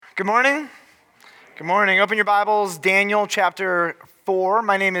Good morning. Good morning. Open your Bibles, Daniel chapter 4.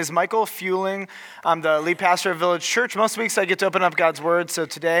 My name is Michael Fueling. I'm the lead pastor of Village Church. Most weeks I get to open up God's Word. So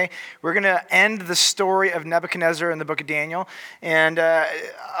today we're going to end the story of Nebuchadnezzar in the book of Daniel. And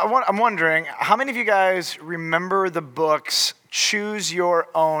I'm wondering, how many of you guys remember the books Choose Your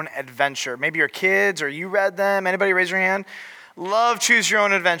Own Adventure? Maybe your kids or you read them. Anybody raise your hand? Love Choose Your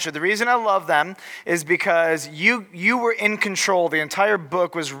Own Adventure. The reason I love them is because you were in control. The entire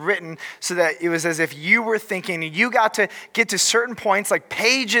book was written so that it was as if you were thinking. You got to get to certain points, like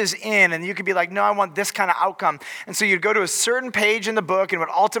pages in, and you could be like, no, I want this kind of outcome. And so you'd go to a certain page in the book and it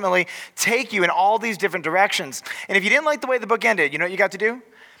would ultimately take you in all these different directions. And if you didn't like the way the book ended, you know what you got to do?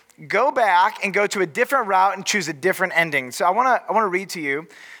 Go back and go to a different route and choose a different ending. So I want to read to you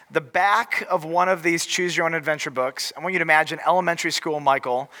the back of one of these Choose Your Own Adventure books. I want you to imagine elementary school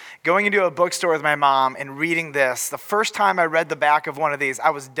Michael going into a bookstore with my mom and reading this. The first time I read the back of one of these, I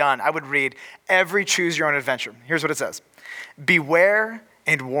was done. I would read every Choose Your Own Adventure. Here's what it says. Beware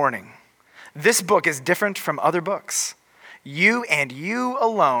and warning. This book is different from other books. You and you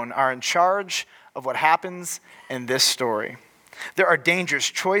alone are in charge of what happens in this story. There are dangers,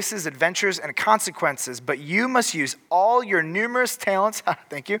 choices, adventures, and consequences, but you must use all your numerous talents,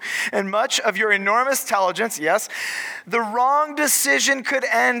 thank you, and much of your enormous intelligence, yes. The wrong decision could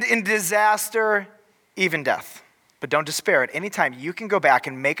end in disaster, even death. But don't despair. At any time, you can go back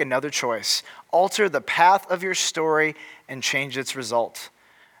and make another choice, alter the path of your story, and change its result.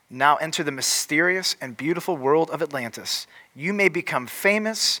 Now enter the mysterious and beautiful world of Atlantis. You may become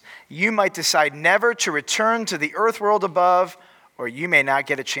famous. You might decide never to return to the earth world above, or you may not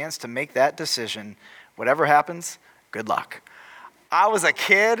get a chance to make that decision. Whatever happens, good luck. I was a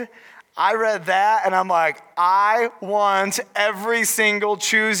kid. I read that, and I'm like, I want every single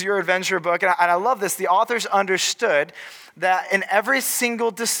Choose Your Adventure book. And I love this. The authors understood that in every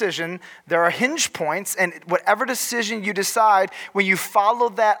single decision, there are hinge points, and whatever decision you decide, when you follow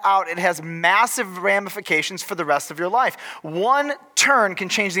that out, it has massive ramifications for the rest of your life. One turn can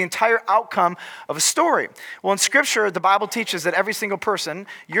change the entire outcome of a story. Well, in Scripture, the Bible teaches that every single person,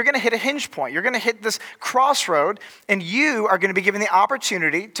 you're going to hit a hinge point. You're going to hit this crossroad, and you are going to be given the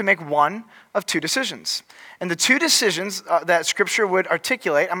opportunity to make one of two decisions. And the two decisions that Scripture would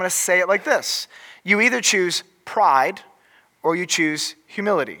articulate, I'm going to say it like this. You either choose pride or you choose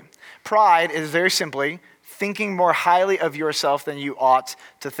humility. Pride is very simply thinking more highly of yourself than you ought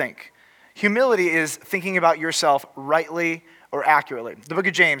to think. Humility is thinking about yourself rightly or accurately. The book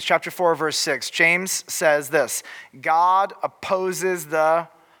of James, chapter 4, verse 6, James says this, God opposes the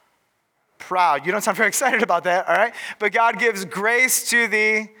proud. You don't sound very excited about that, all right? But God gives grace to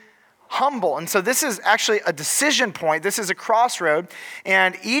the humble. And so this is actually a decision point. This is a crossroad.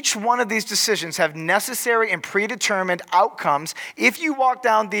 And each one of these decisions have necessary and predetermined outcomes. If you walk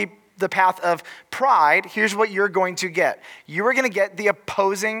down the path of pride, here's what you're going to get. You are going to get the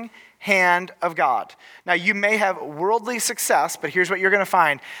opposing hand of God. Now, you may have worldly success, but here's what you're going to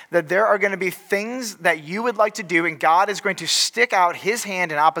find, that there are going to be things that you would like to do, and God is going to stick out his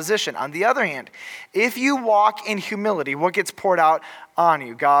hand in opposition. On the other hand, if you walk in humility, what gets poured out on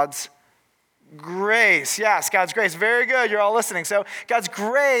you? God's grace. Yes, God's grace. Very good. You're all listening. So God's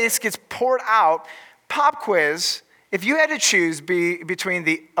grace gets poured out. Pop quiz. If you had to choose between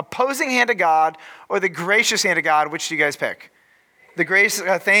the opposing hand of God or the gracious hand of God, which do you guys pick? The grace,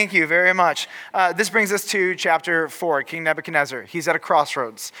 thank you very much. This brings us to chapter 4, King Nebuchadnezzar. He's at a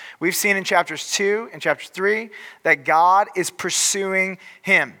crossroads. We've seen in chapters 2 and chapter 3 that God is pursuing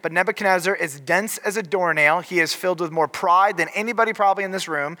him. But Nebuchadnezzar is dense as a doornail. He is filled with more pride than anybody probably in this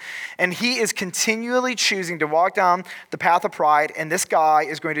room. And he is continually choosing to walk down the path of pride. And this guy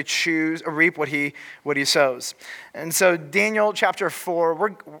is going to reap what he sows. And so Daniel chapter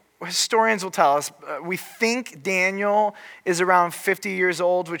 4, historians will tell us, we think Daniel is around 50 years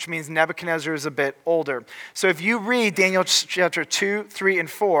old, which means Nebuchadnezzar is a bit older. So if you read Daniel chapter 2, 3, and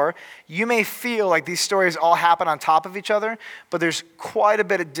 4, you may feel like these stories all happen on top of each other, but there's quite a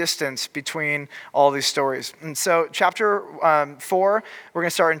bit of distance between all these stories. And so chapter 4, we're going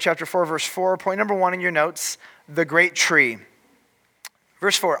to start in chapter 4, verse 4. Point number 1 in your notes, the great tree.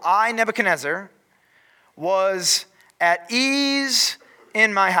 Verse 4, I, Nebuchadnezzar, was at ease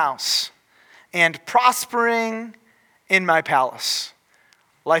in my house and prospering in my palace.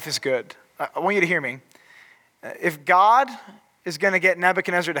 Life is good. I want you to hear me. If God is going to get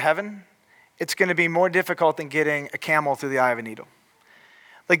Nebuchadnezzar to heaven, it's going to be more difficult than getting a camel through the eye of a needle.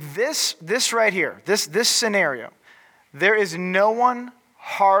 Like this right here, this scenario, there is no one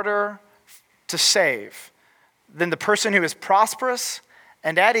harder to save than the person who is prosperous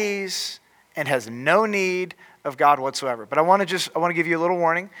and at ease and has no need of God whatsoever. But I want to give you a little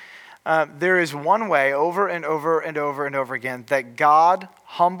warning. There is one way over and over and over and over again that God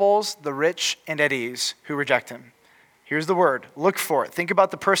humbles the rich and at ease who reject him. Here's the word. Look for it. Think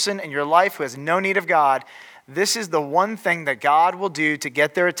about the person in your life who has no need of God. This is the one thing that God will do to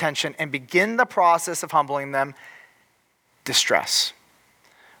get their attention and begin the process of humbling them. Distress.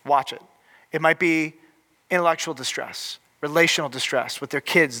 Watch it. It might be intellectual distress, relational distress with their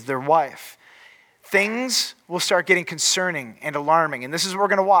kids, their wife. Things will start getting concerning and alarming. And this is what we're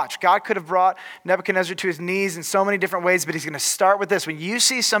going to watch. God could have brought Nebuchadnezzar to his knees in so many different ways, but he's going to start with this. When you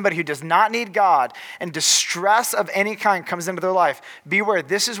see somebody who does not need God and distress of any kind comes into their life, beware.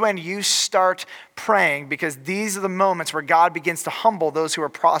 This is when you start praying, because these are the moments where God begins to humble those who are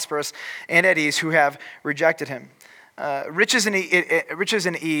prosperous and at ease, who have rejected him. Riches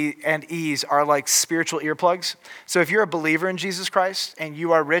and ease are like spiritual earplugs. So if you're a believer in Jesus Christ and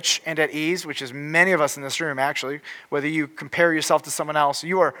you are rich and at ease, which is many of us in this room actually, whether you compare yourself to someone else,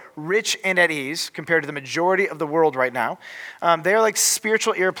 you are rich and at ease compared to the majority of the world right now. They are like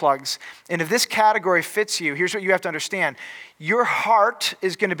spiritual earplugs. And if this category fits you, here's what you have to understand. Your heart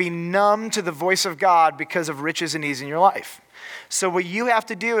is going to be numb to the voice of God because of riches and ease in your life. So what you have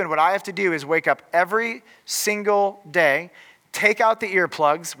to do and what I have to do is wake up every single day, take out the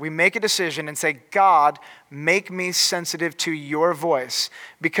earplugs, we make a decision and say, God, make me sensitive to your voice,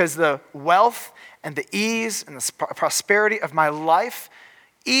 because the wealth and the ease and the prosperity of my life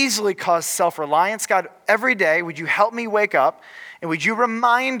easily cause self-reliance. God, every day, would you help me wake up, and would you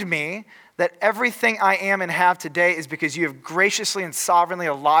remind me that everything I am and have today is because you have graciously and sovereignly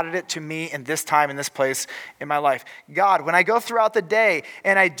allotted it to me in this time, in this place in my life. God, when I go throughout the day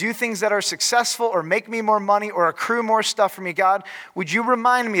and I do things that are successful or make me more money or accrue more stuff for me, God, would you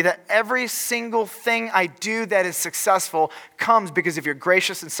remind me that every single thing I do that is successful comes because of your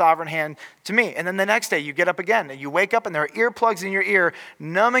gracious and sovereign hand to me. And then the next day you get up again and you wake up and there are earplugs in your ear,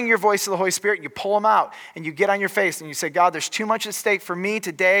 numbing your voice to the Holy Spirit, and you pull them out and you get on your face and you say, God, there's too much at stake for me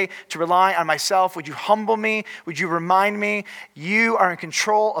today to rely on myself. Would you humble me? Would you remind me you are in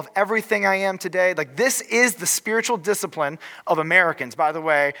control of everything I am today? Like, this is the spiritual discipline of Americans, by the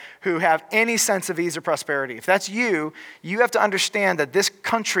way, who have any sense of ease or prosperity. If that's you, you have to understand that this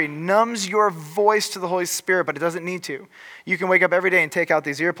country numbs your voice to the Holy Spirit, but it doesn't need to. You can wake up every day and take out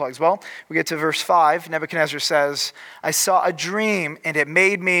these earplugs. Well, we get to verse 5. Nebuchadnezzar says, I saw a dream and it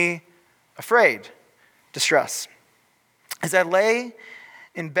made me afraid, distress. As I lay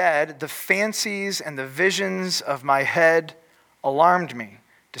in bed, the fancies and the visions of my head alarmed me,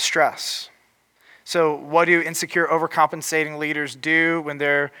 distress. So what do insecure, overcompensating leaders do when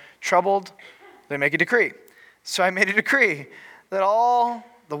they're troubled? They make a decree. So I made a decree that all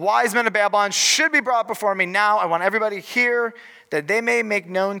the wise men of Babylon should be brought before me. Now I want everybody here that they may make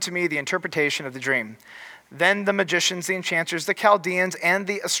known to me the interpretation of the dream. Then the magicians, the enchanters, the Chaldeans, and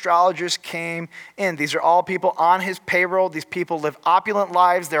the astrologers came in. These are all people on his payroll. These people live opulent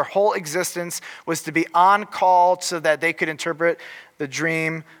lives. Their whole existence was to be on call so that they could interpret the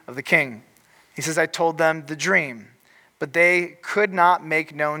dream of the king. He says, I told them the dream, but they could not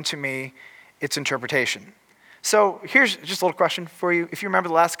make known to me its interpretation. So here's just a little question for you. If you remember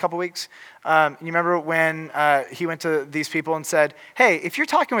the last couple weeks, you remember when he went to these people and said, hey, if you're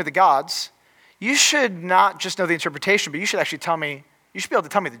talking with the gods, you should not just know the interpretation, but you should actually you should be able to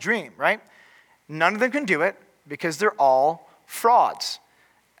tell me the dream, right? None of them can do it because they're all frauds.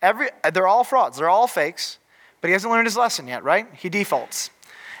 They're all frauds. They're all fakes, but he hasn't learned his lesson yet, right? He defaults.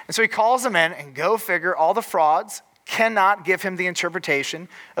 And so he calls them in, and go figure, all the frauds cannot give him the interpretation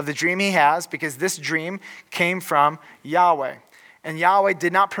of the dream he has, because this dream came from Yahweh. And Yahweh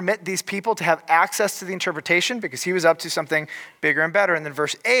did not permit these people to have access to the interpretation because he was up to something bigger and better. And then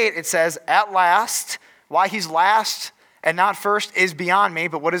verse 8, it says, at last, why he's last and not first is beyond me.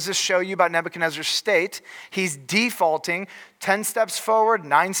 But what does this show you about Nebuchadnezzar's state? He's defaulting 10 steps forward,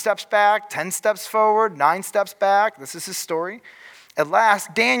 9 steps back, 10 steps forward, 9 steps back. This is his story. At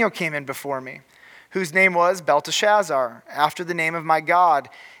last, Daniel came in before me, whose name was Belteshazzar, after the name of my God,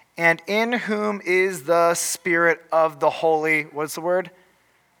 and in whom is the spirit of the holy, what's the word?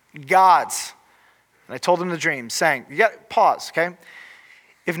 Gods. And I told him the dream, saying, you got pause, okay?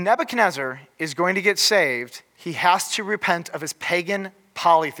 If Nebuchadnezzar is going to get saved, he has to repent of his pagan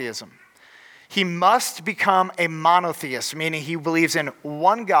polytheism. He must become a monotheist, meaning he believes in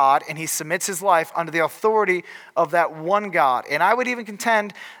one God and he submits his life under the authority of that one God. And I would even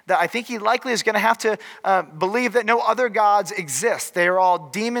contend that I think he likely is going to have to believe that no other gods exist. They are all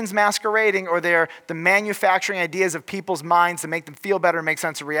demons masquerading, or they're the manufacturing ideas of people's minds to make them feel better and make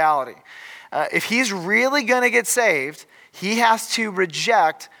sense of reality. If he's really going to get saved, he has to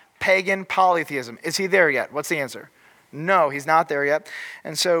reject pagan polytheism. Is he there yet? What's the answer? No, he's not there yet.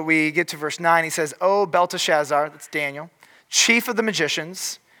 And so we get to verse 9. He says, "O Belteshazzar," that's Daniel, "chief of the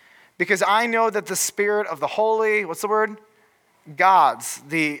magicians, because I know that the spirit of the holy," what's the word? Gods.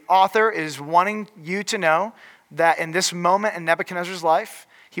 The author is wanting you to know that in this moment in Nebuchadnezzar's life,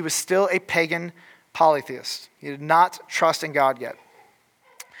 he was still a pagan polytheist. He did not trust in God yet.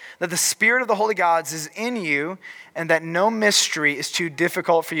 "That the spirit of the holy gods is in you, and that no mystery is too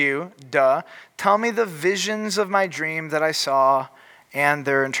difficult for you." Duh. "Tell me the visions of my dream that I saw and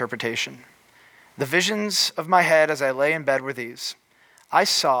their interpretation. The visions of my head as I lay in bed were these. I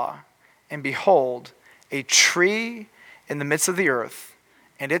saw, and behold, a tree in the midst of the earth,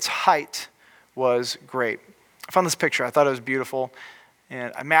 and its height was great." I found this picture. I thought it was beautiful.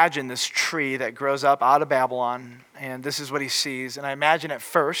 And imagine this tree that grows up out of Babylon, and this is what he sees. And I imagine at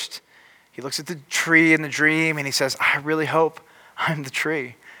first, he looks at the tree in the dream, and he says, "I really hope I'm the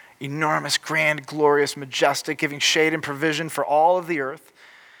tree. Enormous, grand, glorious, majestic, giving shade and provision for all of the earth."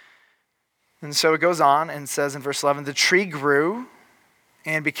 And so it goes on and says in verse 11, "The tree grew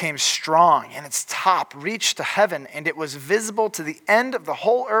and became strong, and its top reached to heaven, and it was visible to the end of the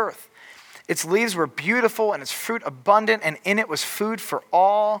whole earth. Its leaves were beautiful and its fruit abundant, and in it was food for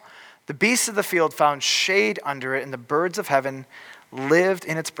all. The beasts of the field found shade under it, and the birds of heaven lived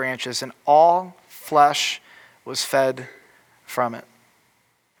in its branches, and all flesh was fed from it."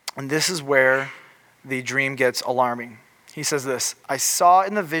 And this is where the dream gets alarming. He says this, "I saw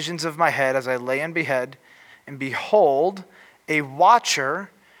in the visions of my head as I lay in bed, and behold, a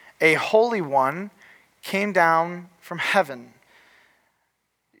watcher, a holy one, came down from heaven."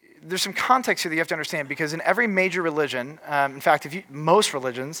 There's some context here that you have to understand, because in every major religion, in fact, most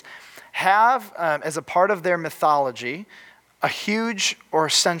religions have, as a part of their mythology, a huge or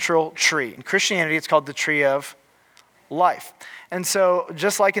central tree. In Christianity, it's called the tree of life. And so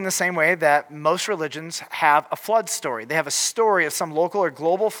just like in the same way that most religions have a flood story, they have a story of some local or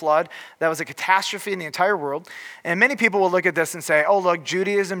global flood that was a catastrophe in the entire world. And many people will look at this and say, "Oh, look,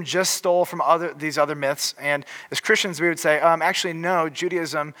 Judaism just stole from these other myths." And as Christians, we would say, actually, no,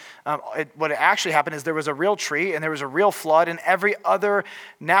 Judaism, what actually happened is there was a real tree and there was a real flood, and every other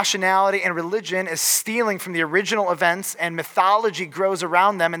nationality and religion is stealing from the original events, and mythology grows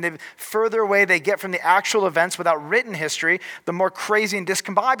around them, and the further away they get from the actual events without written history, the more crazy and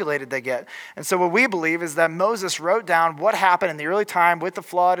discombobulated they get. And so what we believe is that Moses wrote down what happened in the early time with the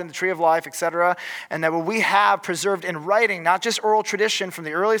flood and the tree of life, etc., and that what we have preserved in writing, not just oral tradition from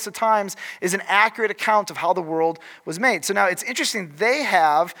the earliest of times, is an accurate account of how the world was made. So now it's interesting, they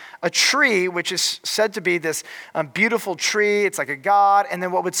have a tree which is said to be this beautiful tree. It's like a god, and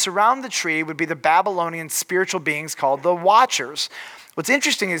then what would surround the tree would be the Babylonian spiritual beings called the Watchers. What's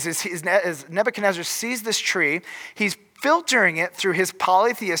interesting is as Nebuchadnezzar sees this tree, he's filtering it through his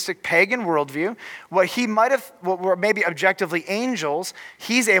polytheistic pagan worldview. What were maybe objectively angels,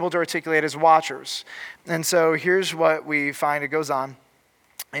 he's able to articulate as watchers. And so here's what we find. It goes on.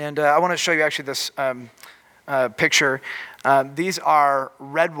 And I want to show you actually this picture. These are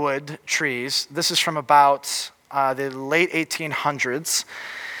redwood trees. This is from about the late 1800s.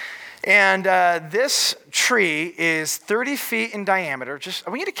 And this tree is 30 feet in diameter. I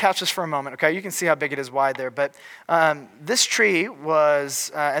want you to catch this for a moment, okay? You can see how big it is wide there. But this tree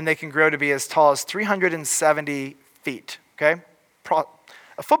was, and they can grow to be as tall as 370 feet, okay?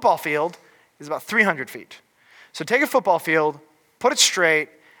 A football field is about 300 feet. So take a football field, put it straight,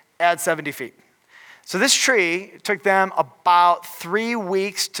 add 70 feet. So this tree took them about 3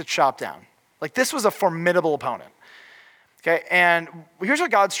 weeks to chop down. Like, this was a formidable opponent. Okay, and here's what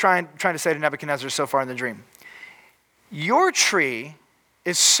God's trying to say to Nebuchadnezzar so far in the dream. Your tree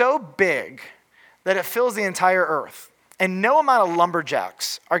is so big that it fills the entire earth, and no amount of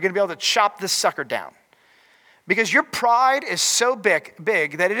lumberjacks are going to be able to chop this sucker down. Because your pride is so big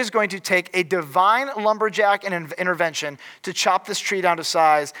that it is going to take a divine lumberjack and intervention to chop this tree down to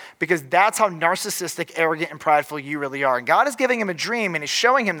size, because that's how narcissistic, arrogant, and prideful you really are. And God is giving him a dream, and he's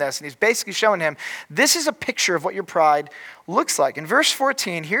showing him this, and he's basically showing him, this is a picture of what your pride looks like. In verse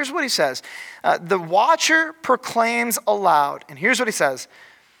 14, here's what he says. The watcher proclaims aloud, and here's what he says.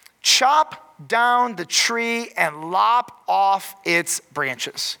 Chop down the tree and lop off its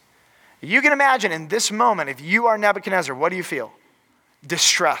branches. You can imagine in this moment, if you are Nebuchadnezzar, what do you feel?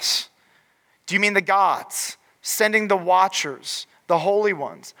 Distress. Do you mean the gods sending the watchers, the holy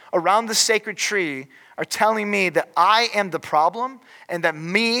ones, around the sacred tree are telling me that I am the problem and that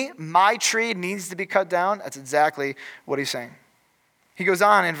my tree needs to be cut down? That's exactly what he's saying. He goes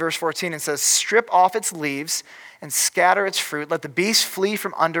on in verse 14 and says, strip off its leaves and scatter its fruit. Let the beasts flee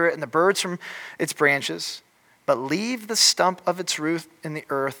from under it and the birds from its branches. But leave the stump of its root in the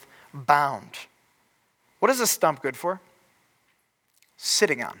earth bound. What is a stump good for?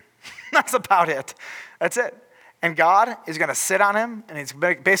 Sitting on. That's about it. That's it. And God is going to sit on him, and he's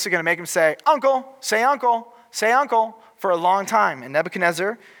basically going to make him say, uncle, say uncle, say uncle, for a long time. And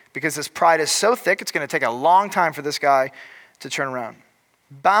Nebuchadnezzar, because his pride is so thick, it's going to take a long time for this guy to turn around.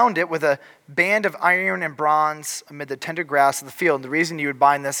 Bound it with a band of iron and bronze amid the tender grass of the field. And the reason you would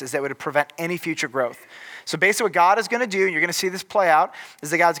bind this is that it would prevent any future growth. So basically what God is going to do, and you're going to see this play out,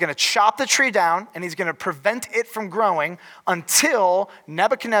 is that God's going to chop the tree down, and he's going to prevent it from growing until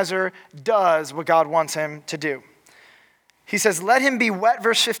Nebuchadnezzar does what God wants him to do. He says, let him be wet,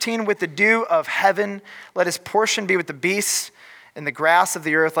 verse 15, with the dew of heaven. Let his portion be with the beasts and the grass of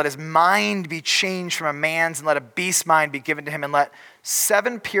the earth. Let his mind be changed from a man's, and let a beast's mind be given to him. And let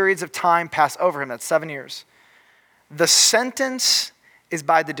 7 periods of time pass over him. That's 7 years. The sentence is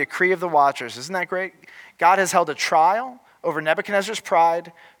by the decree of the watchers. Isn't that great? God has held a trial over Nebuchadnezzar's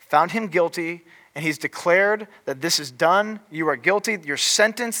pride, found him guilty, and he's declared that this is done. You are guilty. Your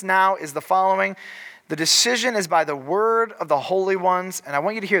sentence now is the following. The decision is by the word of the holy ones. And I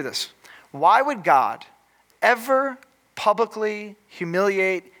want you to hear this. Why would God ever publicly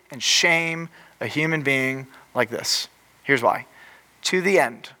humiliate and shame a human being like this? Here's why. To the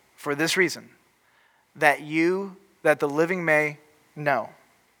end, for this reason, that the living may know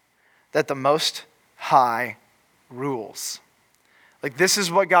that the Most High rules. Like, this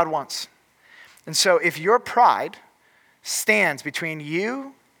is what God wants. And so if your pride stands between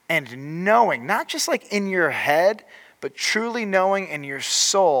you and knowing, not just like in your head, but truly knowing in your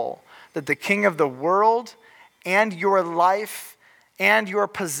soul that the King of the world and your life and your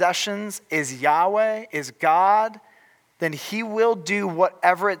possessions is Yahweh, is God, then he will do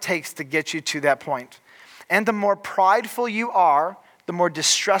whatever it takes to get you to that point. And the more prideful you are, the more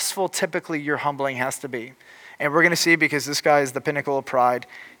distressful typically your humbling has to be. And we're going to see, because this guy is the pinnacle of pride,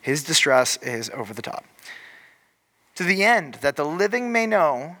 his distress is over the top. To the end that the living may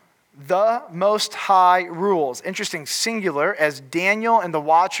know the Most High rules. Interesting, singular, as Daniel and the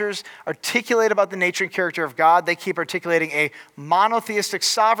watchers articulate about the nature and character of God, they keep articulating a monotheistic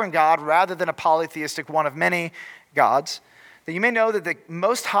sovereign God rather than a polytheistic one of many gods. That you may know that the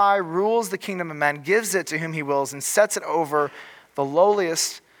Most High rules the kingdom of men, gives it to whom he wills, and sets it over the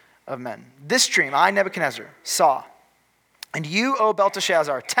lowliest of men. This dream I, Nebuchadnezzar, saw. And you, O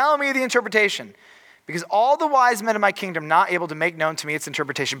Belteshazzar, tell me the interpretation. Because all the wise men of my kingdom not able to make known to me its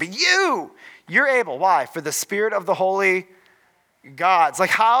interpretation. But you're able. Why? For the spirit of the holy gods. Like,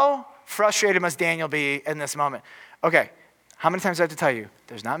 how frustrated must Daniel be in this moment? Okay, how many times do I have to tell you?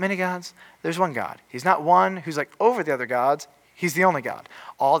 There's not many gods. There's one God. He's not one who's like over the other gods. He's the only God.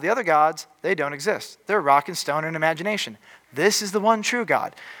 All the other gods, they don't exist. They're rock and stone and imagination. This is the one true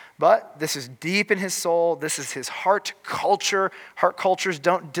God. But this is deep in his soul. This is his heart culture. Heart cultures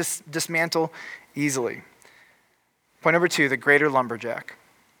don't dismantle easily. Point number 2, the greater lumberjack.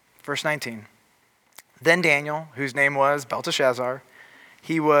 Verse 19. Then Daniel, whose name was Belteshazzar,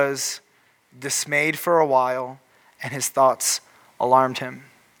 he was dismayed for a while, and his thoughts alarmed him.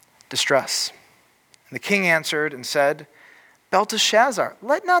 Distress. And the king answered and said, Belteshazzar,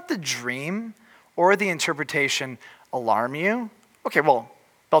 let not the dream or the interpretation alarm you. Okay, well,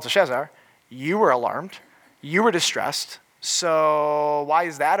 Belteshazzar, you were alarmed. You were distressed. So why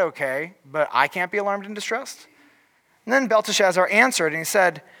is that okay, but I can't be alarmed and distressed? And then Belteshazzar answered and he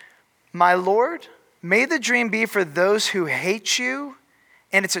said, my lord, may the dream be for those who hate you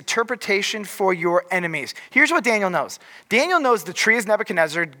and its interpretation for your enemies. Here's what Daniel knows. Daniel knows the tree is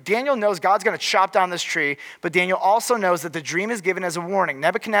Nebuchadnezzar. Daniel knows God's going to chop down this tree, but Daniel also knows that the dream is given as a warning.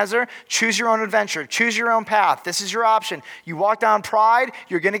 Nebuchadnezzar, choose your own adventure. Choose your own path. This is your option. You walk down pride,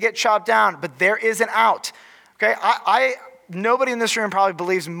 you're going to get chopped down, but there is an out. Okay, nobody in this room probably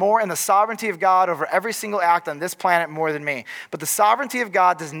believes more in the sovereignty of God over every single act on this planet more than me. But the sovereignty of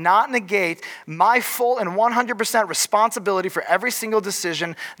God does not negate my full and 100% responsibility for every single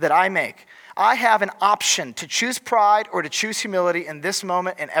decision that I make. I have an option to choose pride or to choose humility in this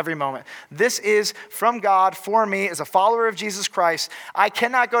moment and every moment. This is from God for me as a follower of Jesus Christ. I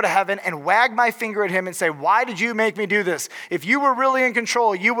cannot go to heaven and wag my finger at him and say, why did you make me do this? If you were really in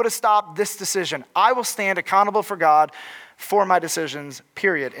control, you would have stopped this decision. I will stand accountable for God for my decisions,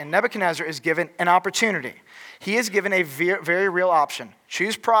 period. And Nebuchadnezzar is given an opportunity. He is given a very real option.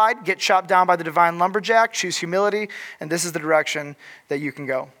 Choose pride, get chopped down by the divine lumberjack, choose humility, and this is the direction that you can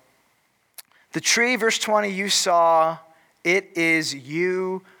go. The tree, verse 20, you saw, it is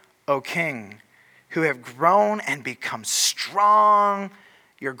you, O king, who have grown and become strong.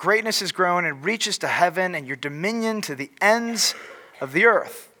 Your greatness has grown and reaches to heaven, and your dominion to the ends of the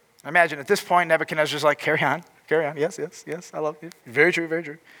earth. I imagine at this point, Nebuchadnezzar's like, carry on. Yes, I love you. Very true, very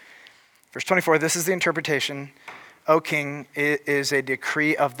true. Verse 24, this is the interpretation. O king, it is a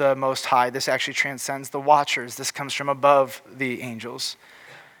decree of the Most High. This actually transcends the watchers. This comes from above the angels.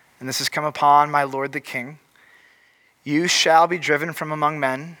 And this has come upon my lord the king. You shall be driven from among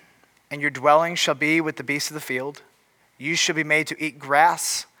men, and your dwelling shall be with the beasts of the field. You shall be made to eat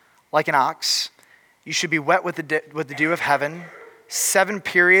grass like an ox. You should be wet with the dew of heaven. 7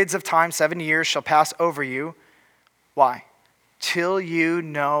 periods of time, 7 years shall pass over you. Why? Till you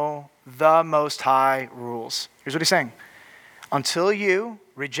know the Most High rules. Here's what he's saying. Until you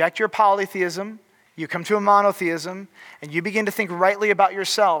reject your polytheism, you come to a monotheism, and you begin to think rightly about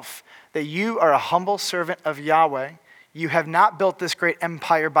yourself, that you are a humble servant of Yahweh. You have not built this great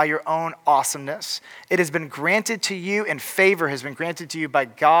empire by your own awesomeness. It has been granted to you, and favor has been granted to you by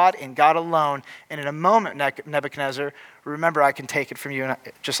God and God alone. And in a moment, Nebuchadnezzar, remember, I can take it from you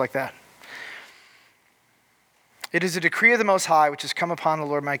just like that. It is a decree of the Most High which has come upon the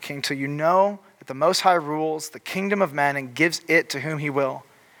Lord my King, till you know that the Most High rules the kingdom of men and gives it to whom he will.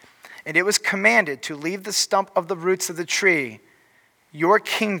 And it was commanded to leave the stump of the roots of the tree. Your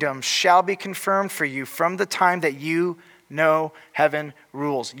kingdom shall be confirmed for you from the time that you know heaven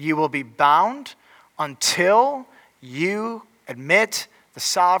rules. You will be bound until you admit the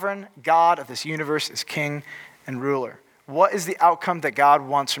sovereign God of this universe is king and ruler. What is the outcome that God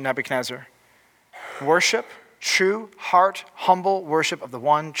wants from Nebuchadnezzar? Worship. True, heart, humble worship of the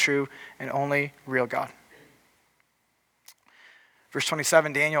one true and only real God. Verse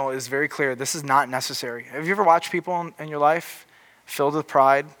 27, Daniel is very clear. This is not necessary. Have you ever watched people in your life filled with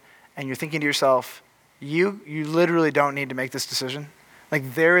pride, and you're thinking to yourself, you literally don't need to make this decision?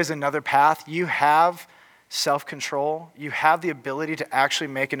 Like, there is another path. You have self-control. You have the ability to actually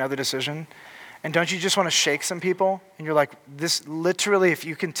make another decision. And don't you just want to shake some people? And you're like, this literally, if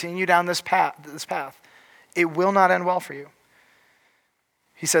you continue down this path, it will not end well for you.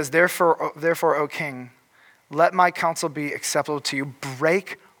 He says, therefore, O king, let my counsel be acceptable to you.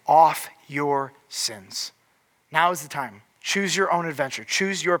 Break off your sins. Now is the time. Choose your own adventure.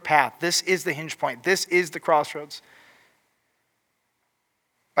 Choose your path. This is the hinge point. This is the crossroads.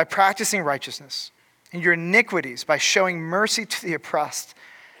 By practicing righteousness and your iniquities, by showing mercy to the oppressed,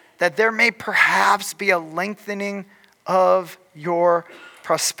 that there may perhaps be a lengthening of your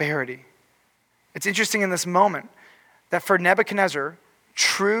prosperity. It's interesting in this moment that for Nebuchadnezzar,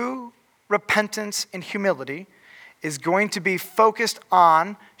 true repentance and humility is going to be focused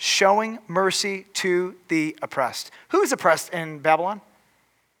on showing mercy to the oppressed. Who is oppressed in Babylon?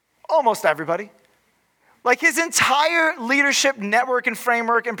 Almost everybody. Like, his entire leadership network and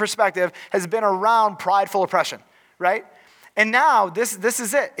framework and perspective has been around prideful oppression, right? And now this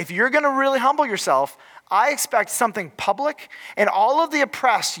is it. If you're going to really humble yourself, I expect something public, and all of the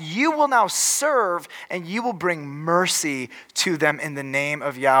oppressed you will now serve, and you will bring mercy to them in the name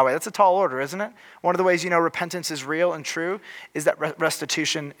of Yahweh. That's a tall order, isn't it? One of the ways you know repentance is real and true is that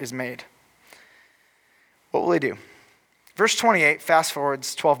restitution is made. What will he do? Verse 28, fast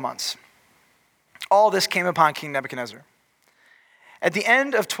forwards 12 months. All this came upon King Nebuchadnezzar. At the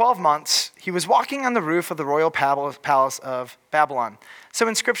end of 12 months, he was walking on the roof of the royal palace of Babylon. So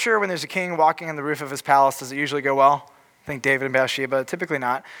in Scripture, when there's a king walking on the roof of his palace, does it usually go well? Think David and Bathsheba, typically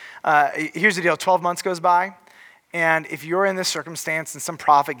not. Here's the deal, 12 months goes by, and if you're in this circumstance and some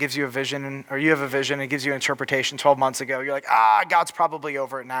prophet gives you a vision, or you have a vision and gives you an interpretation 12 months ago, you're like, God's probably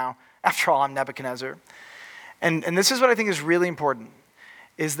over it now. After all, I'm Nebuchadnezzar. And this is what I think is really important,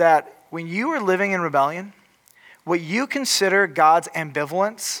 is that when you are living in rebellion, what you consider God's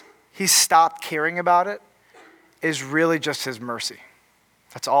ambivalence, he stopped caring about it, is really just his mercy.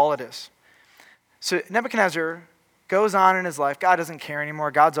 That's all it is. So Nebuchadnezzar goes on in his life. God doesn't care anymore.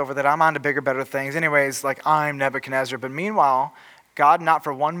 God's over that. I'm on to bigger, better things. Anyways, like, I'm Nebuchadnezzar. But meanwhile, God, not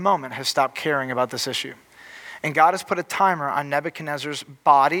for one moment, has stopped caring about this issue. And God has put a timer on Nebuchadnezzar's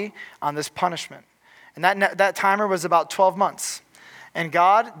body on this punishment. And that timer was about 12 months. And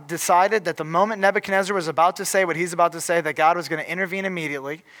God decided that the moment Nebuchadnezzar was about to say what he's about to say, that God was going to intervene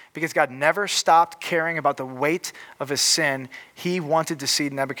immediately, because God never stopped caring about the weight of his sin. He wanted to see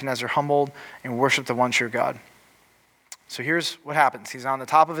Nebuchadnezzar humbled and worship the one true God. So here's what happens. He's on the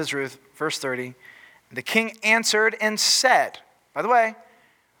top of his roof, verse 30. The king answered and said, by the way,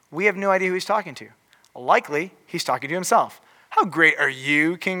 we have no idea who he's talking to. Likely, he's talking to himself. How great are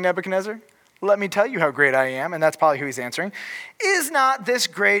you, King Nebuchadnezzar? Let me tell you how great I am, and that's probably who he's answering. Is not this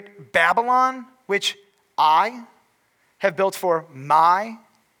great Babylon, which I have built for my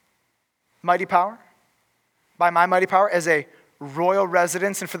mighty power, by my mighty power, as a royal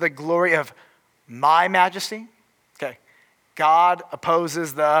residence and for the glory of my majesty? Okay, God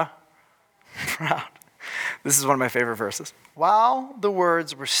opposes the proud. This is one of my favorite verses. While the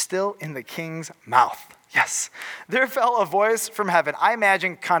words were still in the king's mouth, yes, there fell a voice from heaven. I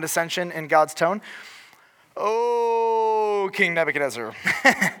imagine condescension in God's tone. Oh, King Nebuchadnezzar,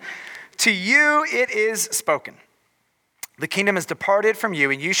 to you it is spoken. The kingdom is departed from you,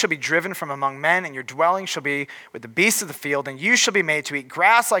 and you shall be driven from among men, and your dwelling shall be with the beasts of the field, and you shall be made to eat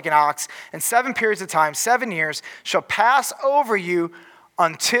grass like an ox, and 7 periods of time, 7 years, shall pass over you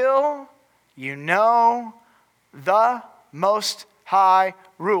until you know the Most High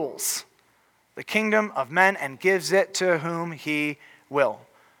rules the kingdom of men and gives it to whom he will.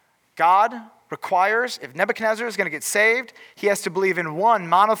 God requires, if Nebuchadnezzar is going to get saved, he has to believe in one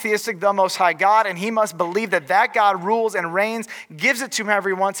monotheistic, the Most High God, and he must believe that that God rules and reigns, gives it to him however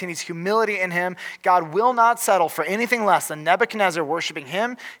he wants. He needs humility in him. God will not settle for anything less than Nebuchadnezzar worshiping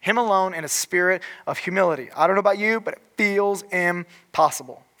him alone, in a spirit of humility. I don't know about you, but it feels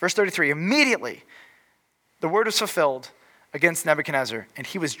impossible. Verse 33, immediately the word was fulfilled against Nebuchadnezzar, and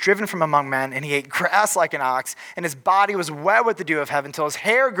he was driven from among men, and he ate grass like an ox, and his body was wet with the dew of heaven, till his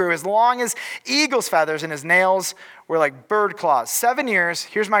hair grew as long as eagle's feathers, and his nails were like bird claws. 7 years,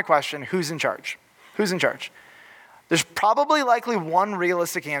 here's my question, who's in charge? Who's in charge? There's probably likely one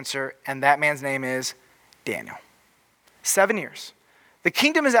realistic answer, and that man's name is Daniel. 7 years. The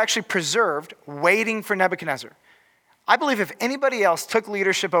kingdom is actually preserved, waiting for Nebuchadnezzar. I believe if anybody else took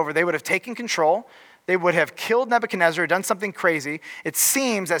leadership over, they would have taken control. They would have killed Nebuchadnezzar, done something crazy. It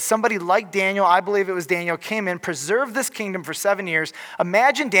seems that somebody like Daniel, I believe it was Daniel, came in, preserved this kingdom for 7 years.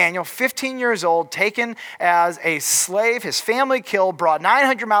 Imagine Daniel, 15 years old, taken as a slave, his family killed, brought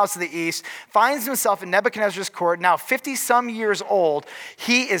 900 miles to the east, finds himself in Nebuchadnezzar's court, now 50-some years old.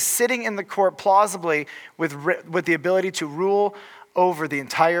 He is sitting in the court plausibly with the ability to rule over the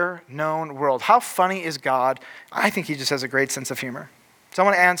entire known world. How funny is God? I think he just has a great sense of humor. So I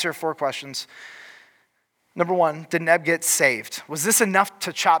want to answer 4 questions. Number 1, did Neb get saved? Was this enough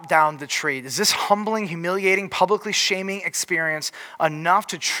to chop down the tree? Is this humbling, humiliating, publicly shaming experience enough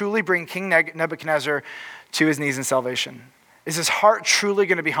to truly bring King Nebuchadnezzar to his knees in salvation? Is his heart truly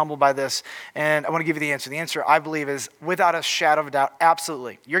going to be humbled by this? And I want to give you the answer. The answer, I believe, is without a shadow of a doubt,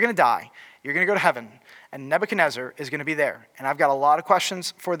 absolutely. You're going to die. You're going to go to heaven. And Nebuchadnezzar is going to be there. And I've got a lot of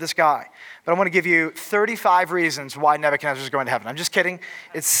questions for this guy. But I want to give you 35 reasons why Nebuchadnezzar is going to heaven. I'm just kidding.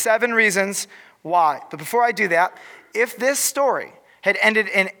 It's 7 reasons why. But before I do that, if this story had ended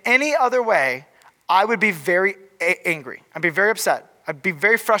in any other way, I would be very angry. I'd be very upset. I'd be a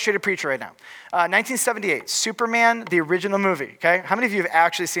very frustrated preacher right now. 1978, Superman, the original movie, okay? How many of you have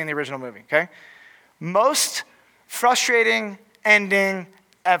actually seen the original movie, okay? Most frustrating ending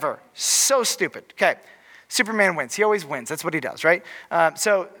ever. So stupid. Okay, Superman wins. He always wins. That's what he does, right?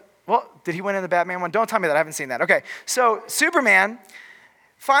 Did he win in the Batman one? Don't tell me that. I haven't seen that. Okay, so Superman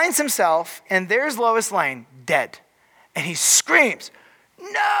finds himself, and there's Lois Lane, dead. And he screams,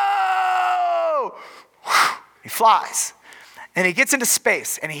 "No!" He flies. And he gets into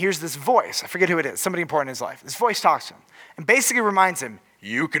space, and he hears this voice. I forget who it is. Somebody important in his life. This voice talks to him and basically reminds him,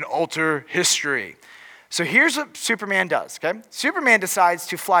 you can alter history. So here's what Superman does, okay? Superman decides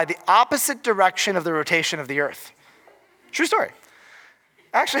to fly the opposite direction of the rotation of the Earth. True story.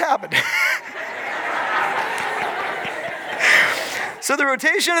 Actually happened. So the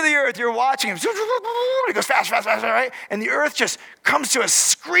rotation of the Earth, you're watching him. It goes fast, right? And the Earth just comes to a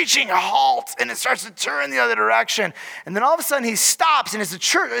screeching halt, and it starts to turn the other direction. And then all of a sudden he stops, and as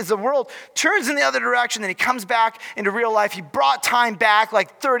the world turns in the other direction, then he comes back into real life. He brought time back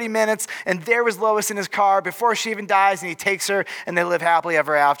like 30 minutes, and there was Lois in his car before she even dies, and he takes her, and they live happily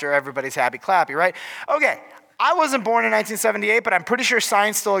ever after. Everybody's happy, clappy, right? Okay. I wasn't born in 1978, but I'm pretty sure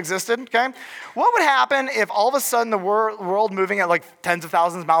science still existed, okay? What would happen if all of a sudden the world moving at like tens of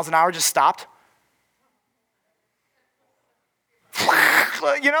thousands of miles an hour just stopped?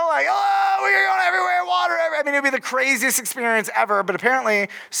 You know, like, oh, we're going everywhere, water everywhere. I mean, it would be the craziest experience ever, but apparently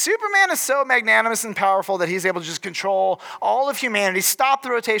Superman is so magnanimous and powerful that he's able to just control all of humanity, stop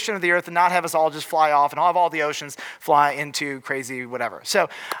the rotation of the Earth, and not have us all just fly off and have all the oceans fly into crazy whatever. So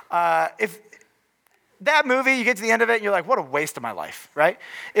if that movie, you get to the end of it, and you're like, what a waste of my life, right?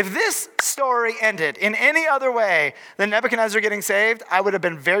 If this story ended in any other way than Nebuchadnezzar getting saved, I would have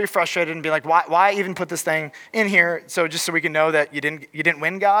been very frustrated and be like, why even put this thing in here just so we can know that you didn't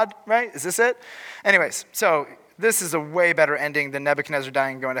win God, right? Is this it? Anyways, so this is a way better ending than Nebuchadnezzar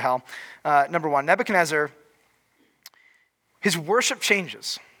dying and going to hell. Number 1, Nebuchadnezzar, his worship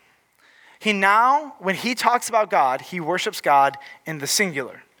changes. When he talks about God, he worships God in the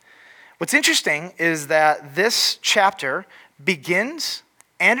singular. What's interesting is that this chapter begins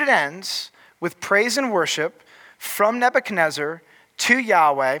and it ends with praise and worship from Nebuchadnezzar to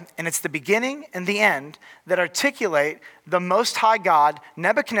Yahweh, and it's the beginning and the end that articulate the Most High God.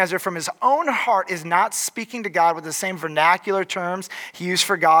 Nebuchadnezzar, from his own heart, is not speaking to God with the same vernacular terms he used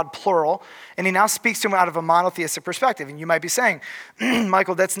for God, plural, and he now speaks to him out of a monotheistic perspective. And you might be saying,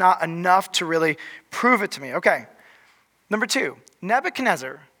 Michael, that's not enough to really prove it to me. Okay, number two,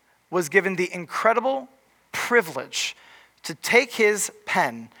 Nebuchadnezzar was given the incredible privilege to take his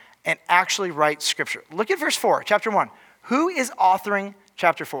pen and actually write scripture. Look at verse 4, chapter 1. Who is authoring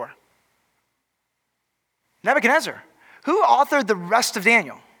chapter 4? Nebuchadnezzar. Who authored the rest of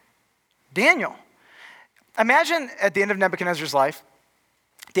Daniel? Daniel. Imagine at the end of Nebuchadnezzar's life,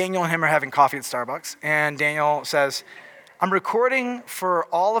 Daniel and him are having coffee at Starbucks, and Daniel says, I'm recording for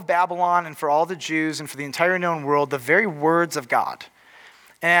all of Babylon and for all the Jews and for the entire known world the very words of God.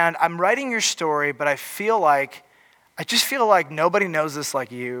 And I'm writing your story, but I just feel like nobody knows this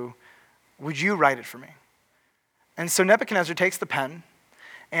like you. Would you write it for me? And so Nebuchadnezzar takes the pen,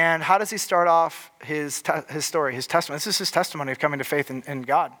 and how does he start off his story, his testimony? This is his testimony of coming to faith in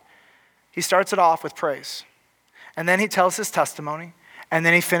God. He starts it off with praise, and then he tells his testimony, and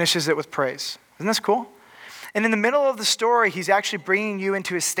then he finishes it with praise. Isn't this cool? And in the middle of the story, he's actually bringing you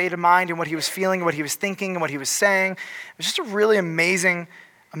into his state of mind and what he was feeling and what he was thinking and what he was saying. It was just a really amazing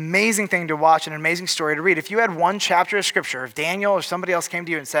thing to watch, an amazing story to read. If you had one chapter of scripture, if Daniel or somebody else came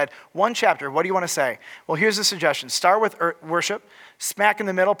to you and said, one chapter, what do you want to say? Well, here's a suggestion. Start with worship, smack in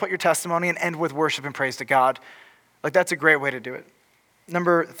the middle, put your testimony, and end with worship and praise to God. Like, that's a great way to do it.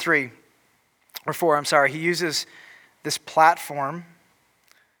 Number 4, he uses this platform.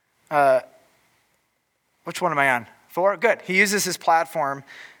 Which one am I on? 4? Good. He uses his platform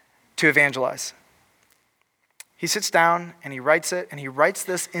to evangelize. He sits down and he writes it, and he writes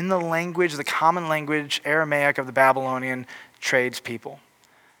this in the language, the common language, Aramaic of the Babylonian tradespeople.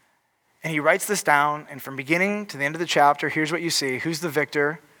 And he writes this down, and from beginning to the end of the chapter, here's what you see. Who's the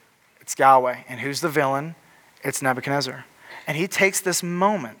victor? It's Yahweh. And who's the villain? It's Nebuchadnezzar. And he takes this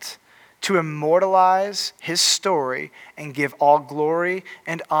moment to immortalize his story and give all glory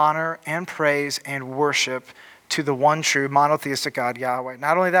and honor and praise and worship to the one true monotheistic God, Yahweh.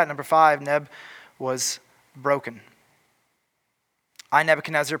 Not only that, number 5, Neb was broken. I,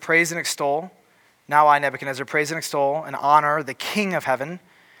 Nebuchadnezzar, praise and extol. Now I, Nebuchadnezzar, praise and extol and honor the King of heaven.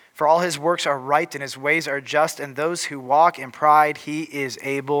 For all his works are right and his ways are just, and those who walk in pride he is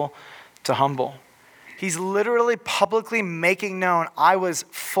able to humble. He's literally publicly making known, I was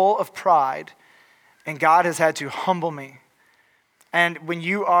full of pride, and God has had to humble me. And when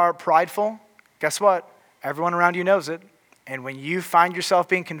you are prideful, guess what? Everyone around you knows it. And when you find yourself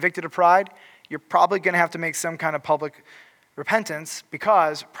being convicted of pride, you're probably going to have to make some kind of public repentance,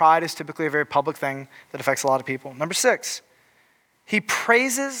 because pride is typically a very public thing that affects a lot of people. Number 6, he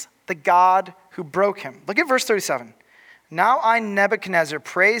praises the God who broke him. Look at verse 37. Now I, Nebuchadnezzar,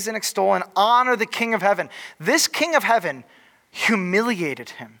 praise and extol and honor the King of heaven. This King of heaven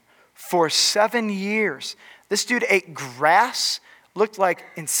humiliated him for 7 years. This dude ate grass, looked like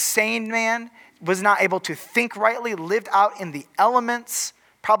insane man, was not able to think rightly, lived out in the elements,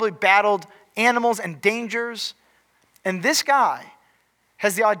 probably battled animals and dangers. And this guy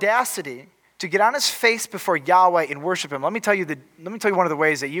has the audacity to get on his face before Yahweh and worship him. Let me tell you one of the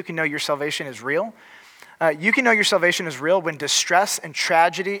ways that you can know your salvation is real. You can know your salvation is real when distress and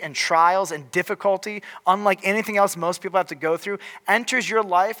tragedy and trials and difficulty, unlike anything else most people have to go through, enters your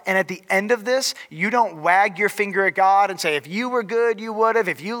life. And at the end of this, you don't wag your finger at God and say, if you were good, you would have.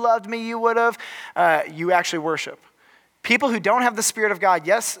 If you loved me, you would have. You actually worship. People who don't have the Spirit of God,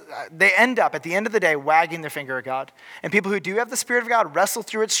 yes, they end up at the end of the day wagging their finger at God. And people who do have the Spirit of God wrestle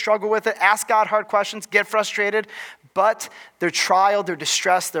through it, struggle with it, ask God hard questions, get frustrated, but their trial, their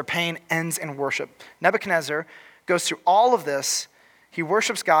distress, their pain ends in worship. Nebuchadnezzar goes through all of this. He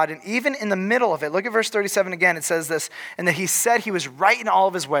worships God, and even in the middle of it, look at verse 37 again, it says this, and that he said he was right in all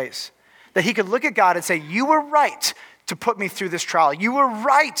of his ways. That he could look at God and say, you were right to put me through this trial. You were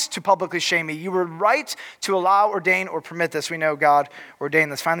right to publicly shame me. You were right to allow, ordain, or permit this. We know God ordained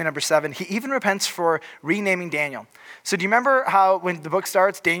this. Finally, number 7, he even repents for renaming Daniel. So do you remember how when the book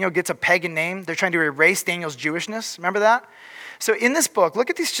starts, Daniel gets a pagan name? They're trying to erase Daniel's Jewishness. Remember that? So in this book, look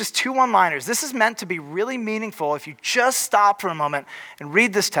at these just 2 one-liners. This is meant to be really meaningful if you just stop for a moment and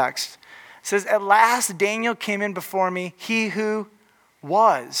read this text. It says, at last Daniel came in before me, he who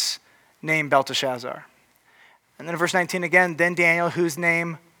was named Belteshazzar. And then in verse 19 again, then Daniel, whose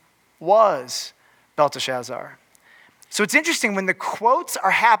name was Belteshazzar. So it's interesting, when the quotes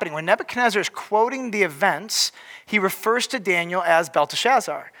are happening, when Nebuchadnezzar is quoting the events, he refers to Daniel as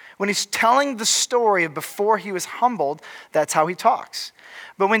Belteshazzar. When he's telling the story of before he was humbled, that's how he talks.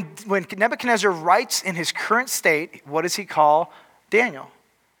 But when Nebuchadnezzar writes in his current state, what does he call Daniel.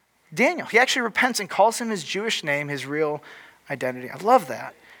 Daniel. He actually repents and calls him his Jewish name, his real identity. I love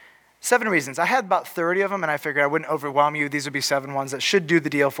that. 7 reasons. I had about 30 of them, and I figured I wouldn't overwhelm you. These would be 7 ones that should do the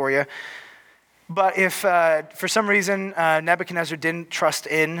deal for you. But if for some reason Nebuchadnezzar didn't trust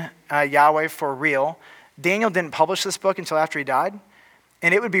in Yahweh for real, Daniel didn't publish this book until after he died.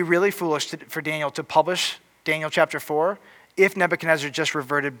 And it would be really foolish for Daniel to publish Daniel chapter 4 if Nebuchadnezzar just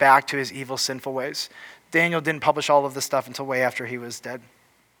reverted back to his evil, sinful ways. Daniel didn't publish all of this stuff until way after he was dead.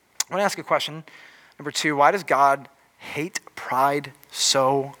 I want to ask a question. Number 2, why does God hate pride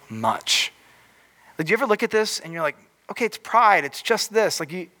so much? Like, do you ever look at this and you're like, okay, it's pride, it's just this,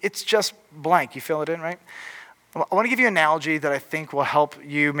 it's just blank. You fill it in, right? I want to give you an analogy that I think will help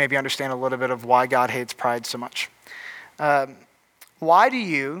you maybe understand a little bit of why God hates pride so much. Why do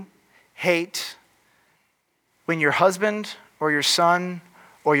you hate when your husband or your son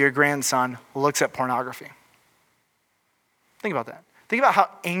or your grandson looks at pornography? Think about that. Think about how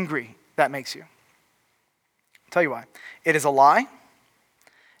angry that makes you. I'll tell you why. It is a lie.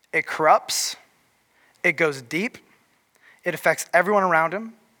 It corrupts. It goes deep. It affects everyone around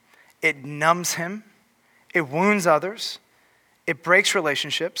him. It numbs him. It wounds others. It breaks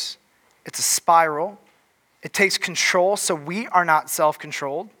relationships. It's a spiral. It takes control, so we are not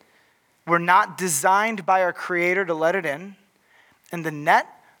self-controlled. We're not designed by our Creator to let it in. And the net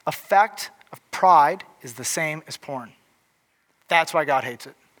effect of pride is the same as porn. That's why God hates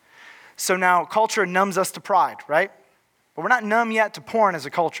it. So now culture numbs us to pride, right? But we're not numb yet to porn as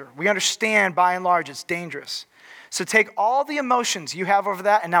a culture. We understand, by and large, it's dangerous. So take all the emotions you have over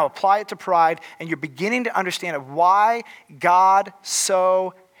that and now apply it to pride, and you're beginning to understand why God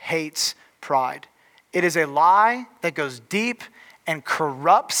so hates pride. It is a lie that goes deep and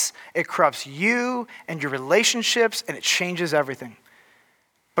corrupts. It corrupts you and your relationships, and it changes everything.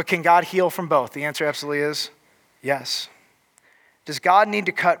 But can God heal from both? The answer absolutely is yes. Does God need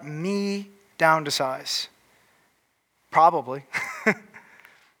to cut me down to size? Probably.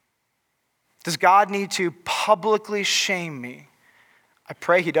 Does God need to publicly shame me? I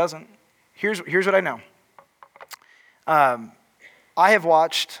pray he doesn't. Here's what I know. I have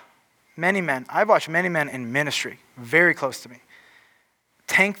watched many men in ministry, very close to me,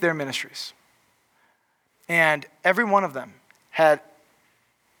 tank their ministries. And every one of them had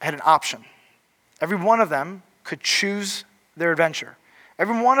an option. Every one of them could choose their adventure.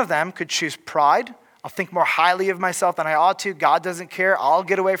 Every one of them could choose pride. I'll think more highly of myself than I ought to. God doesn't care. I'll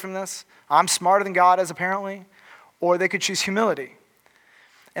get away from this. I'm smarter than God is, apparently. Or they could choose humility.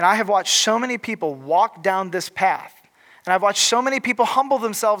 And I have watched so many people walk down this path. And I've watched so many people humble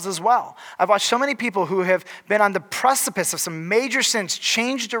themselves as well. I've watched so many people who have been on the precipice of some major sins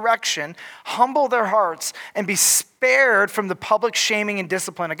change direction, humble their hearts, and be spared from the public shaming and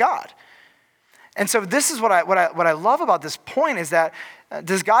discipline of God. And so this is what I love about this point is that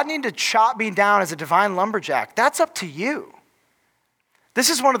does God need to chop me down as a divine lumberjack? That's up to you. This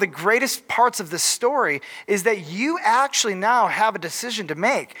is one of the greatest parts of this story is that you actually now have a decision to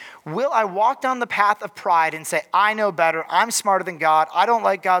make. Will I walk down the path of pride and say, I know better, I'm smarter than God, I don't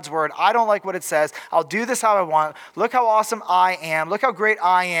like God's word, I don't like what it says, I'll do this how I want, look how awesome I am, look how great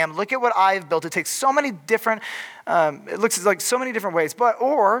I am, look at what I've built. It takes so many different, it looks like so many different ways.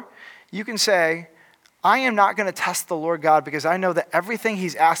 Or you can say, I am not going to test the Lord God because I know that everything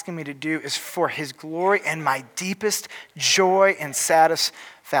he's asking me to do is for his glory and my deepest joy and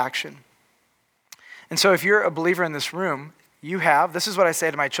satisfaction. And so if you're a believer in this room, this is what I say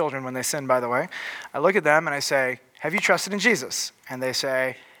to my children when they sin, by the way. I look at them and I say, have you trusted in Jesus? And they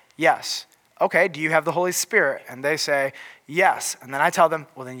say, yes. Okay, do you have the Holy Spirit? And they say, yes. And then I tell them,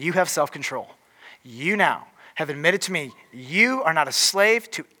 well, then you have self-control. You now have admitted to me, you are not a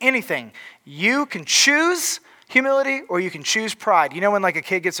slave to anything. You can choose humility or you can choose pride. You know when like a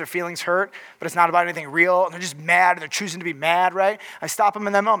kid gets their feelings hurt, but it's not about anything real, and they're just mad, and they're choosing to be mad, right? I stop them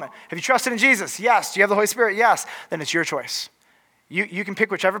in that moment. Have you trusted in Jesus? Yes. Do you have the Holy Spirit? Yes. Then it's your choice. You can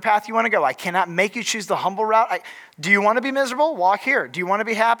pick whichever path you want to go. I cannot make you choose the humble route. Do you want to be miserable? Walk here. Do you want to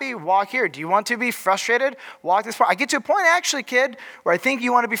be happy? Walk here. Do you want to be frustrated? Walk this far. I get to a point, actually, kid, where I think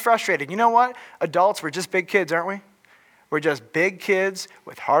you want to be frustrated. You know what? Adults, we're just big kids, aren't we? We're just big kids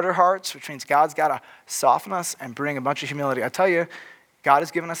with harder hearts, which means God's got to soften us and bring a bunch of humility. I tell you, God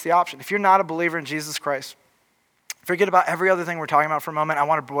has given us the option. If you're not a believer in Jesus Christ, forget about every other thing we're talking about for a moment. I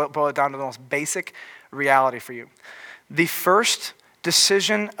want to boil it down to the most basic reality for you. The first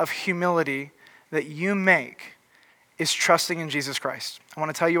decision of humility that you make is trusting in Jesus Christ. I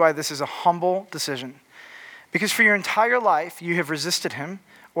want to tell you why this is a humble decision. Because for your entire life, you have resisted him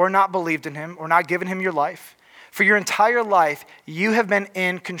or not believed in him or not given him your life. For your entire life, you have been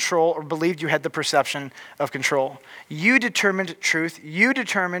in control or believed you had the perception of control. You determined truth. You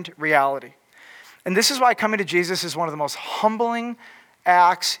determined reality. And this is why coming to Jesus is one of the most humbling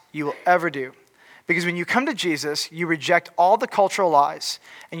acts you will ever do. Because when you come to Jesus, you reject all the cultural lies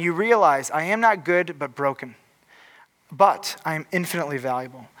and you realize, I am not good but broken. But I am infinitely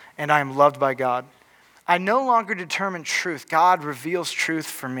valuable and I am loved by God. I no longer determine truth. God reveals truth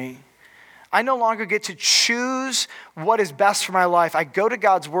for me. I no longer get to choose what is best for my life. I go to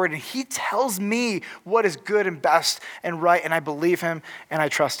God's word and he tells me what is good and best and right, and I believe him and I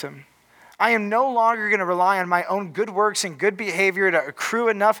trust him. I am no longer going to rely on my own good works and good behavior to accrue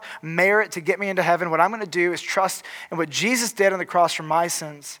enough merit to get me into heaven. What I'm going to do is trust in what Jesus did on the cross for my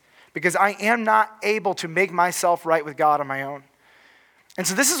sins, because I am not able to make myself right with God on my own. And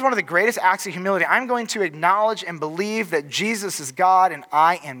so this is one of the greatest acts of humility. I'm going to acknowledge and believe that Jesus is God and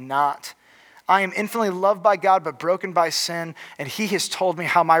I am not. I am infinitely loved by God, but broken by sin, and he has told me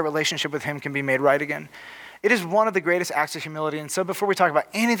how my relationship with him can be made right again. It is one of the greatest acts of humility. And so before we talk about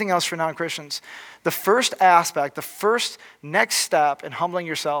anything else for non-Christians, the first aspect, the first next step in humbling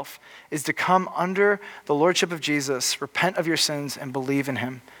yourself is to come under the lordship of Jesus, repent of your sins, and believe in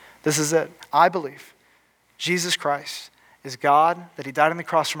him. This is it. I believe Jesus Christ is God, that he died on the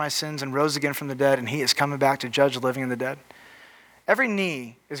cross for my sins and rose again from the dead, and he is coming back to judge the living and the dead. Every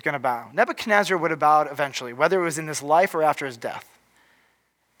knee is going to bow. Nebuchadnezzar would have bowed eventually, whether it was in this life or after his death.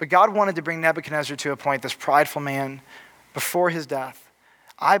 But God wanted to bring Nebuchadnezzar to a point, this prideful man, before his death.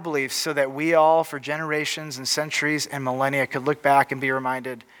 I believe so that we all, for generations and centuries and millennia, could look back and be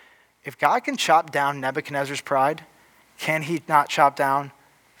reminded, if God can chop down Nebuchadnezzar's pride, can he not chop down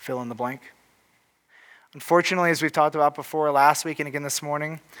fill in the blank? Unfortunately, as we've talked about before last week and again this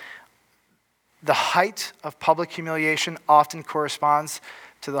morning, the height of public humiliation often corresponds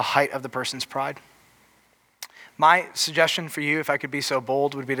to the height of the person's pride. My suggestion for you, if I could be so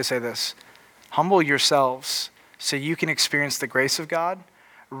bold, would be to say this: humble yourselves so you can experience the grace of God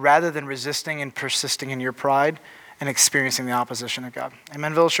rather than resisting and persisting in your pride and experiencing the opposition of God.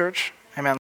 Amen, Village Church?